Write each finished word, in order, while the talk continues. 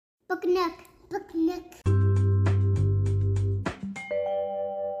Book nook, book nook.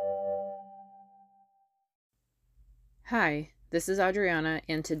 Hi, this is Adriana,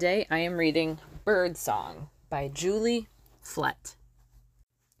 and today I am reading Birdsong by Julie Flett.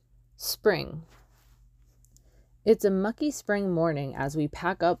 Spring. It's a mucky spring morning as we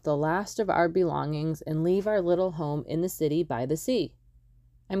pack up the last of our belongings and leave our little home in the city by the sea.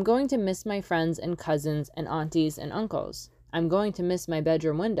 I'm going to miss my friends and cousins and aunties and uncles. I'm going to miss my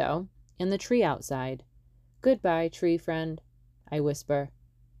bedroom window and the tree outside. Goodbye, tree friend, I whisper.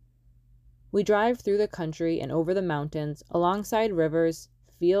 We drive through the country and over the mountains, alongside rivers,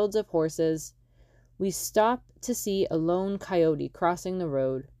 fields of horses. We stop to see a lone coyote crossing the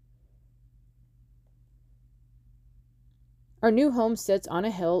road. Our new home sits on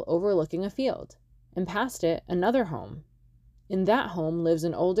a hill overlooking a field, and past it, another home. In that home lives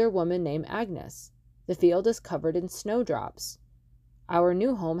an older woman named Agnes. The field is covered in snowdrops. Our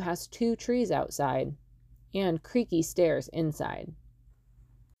new home has 2 trees outside and creaky stairs inside.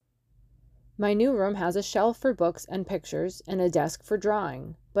 My new room has a shelf for books and pictures and a desk for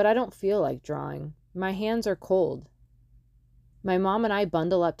drawing, but I don't feel like drawing. My hands are cold. My mom and I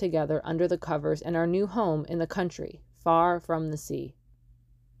bundle up together under the covers in our new home in the country, far from the sea.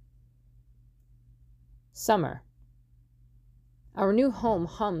 Summer. Our new home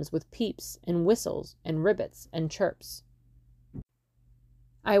hums with peeps and whistles and ribbits and chirps.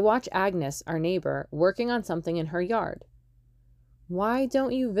 I watch Agnes, our neighbor, working on something in her yard. "Why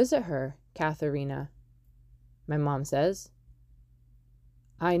don't you visit her, Katherena?" my mom says.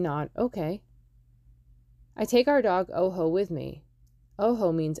 I nod, okay. I take our dog Oho with me.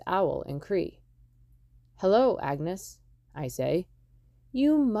 Oho means owl in Cree. "Hello, Agnes," I say.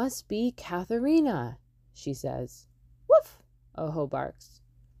 "You must be Katherena," she says. "Woof," Oho barks.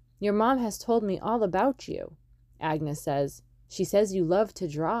 "Your mom has told me all about you," Agnes says. "She says you love to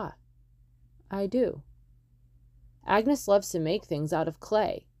draw." I do. Agnes loves to make things out of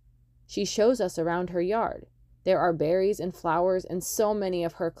clay. She shows us around her yard. There are berries and flowers and so many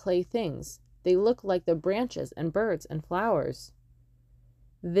of her clay things. They look like the branches and birds and flowers.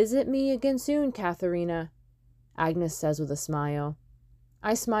 "Visit me again soon, Katherena," Agnes says with a smile.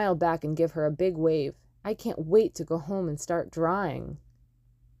 I smile back and give her a big wave. I can't wait to go home and start drawing.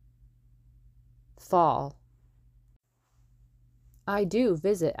 Fall. I do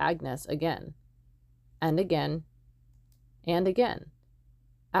visit Agnes again, and again, and again.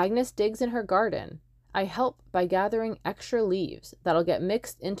 Agnes digs in her garden. I help by gathering extra leaves that'll get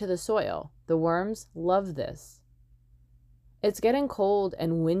mixed into the soil. The worms love this. It's getting cold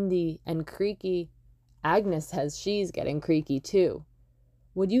and windy and creaky. Agnes says she's getting creaky too.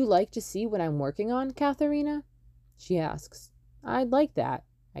 "Would you like to see what I'm working on, Katherena?" she asks. "I'd like that,"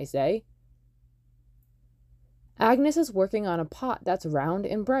 I say. Agnes is working on a pot that's round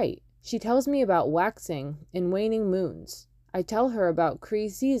and bright. She tells me about waxing and waning moons. I tell her about Cree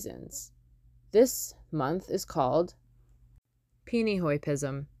seasons. This month is called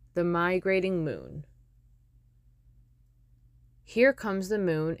Penihoipism, the migrating moon. Here comes the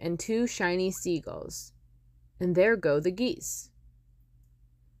moon and 2 shiny seagulls, and there go the geese.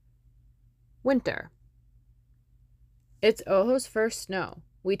 Winter. It's Oho's first snow.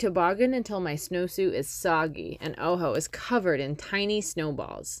 We toboggan until my snowsuit is soggy and Oho is covered in tiny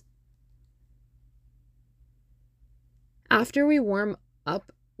snowballs. After we warm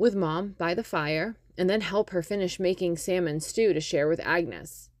up with Mom by the fire and then help her finish making salmon stew to share with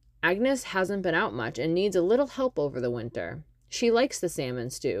Agnes. Agnes hasn't been out much and needs a little help over the winter. She likes the salmon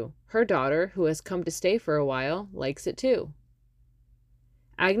stew. Her daughter, who has come to stay for a while, likes it too.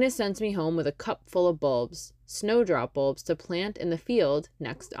 Agnes sends me home with a cup full of bulbs, snowdrop bulbs to plant in the field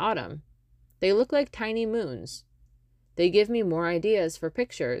next autumn. They look like tiny moons. They give me more ideas for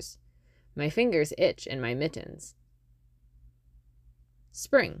pictures. My fingers itch in my mittens.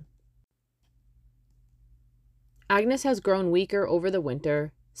 Spring. Agnes has grown weaker over the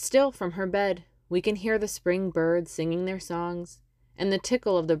winter. Still, from her bed, we can hear the spring birds singing their songs and the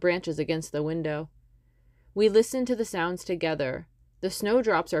tickle of the branches against the window. We listen to the sounds together. The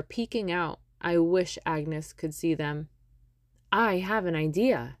snowdrops are peeking out. I wish Agnes could see them. I have an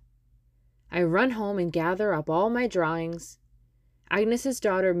idea. I run home and gather up all my drawings. Agnes's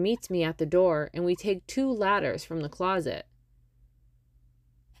daughter meets me at the door, and we take 2 ladders from the closet.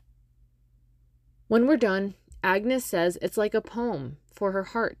 When we're done, Agnes says it's like a poem for her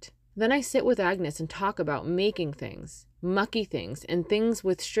heart. Then I sit with Agnes and talk about making things, mucky things, and things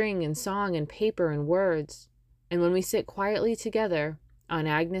with string and song and paper and words. And when we sit quietly together on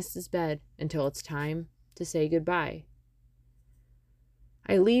Agnes's bed until it's time to say goodbye.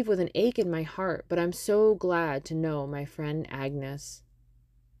 I leave with an ache in my heart, but I'm so glad to know my friend Agnes.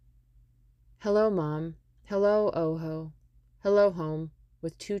 Hello, Mom. Hello, Oho. Hello, home,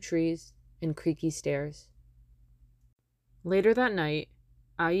 with 2 trees and creaky stairs. Later that night,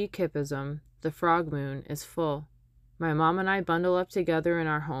 Aikipism, the frog moon, is full. My mom and I bundle up together in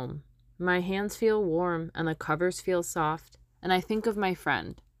our home. My hands feel warm and the covers feel soft, and I think of my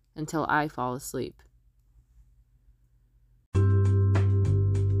friend until I fall asleep.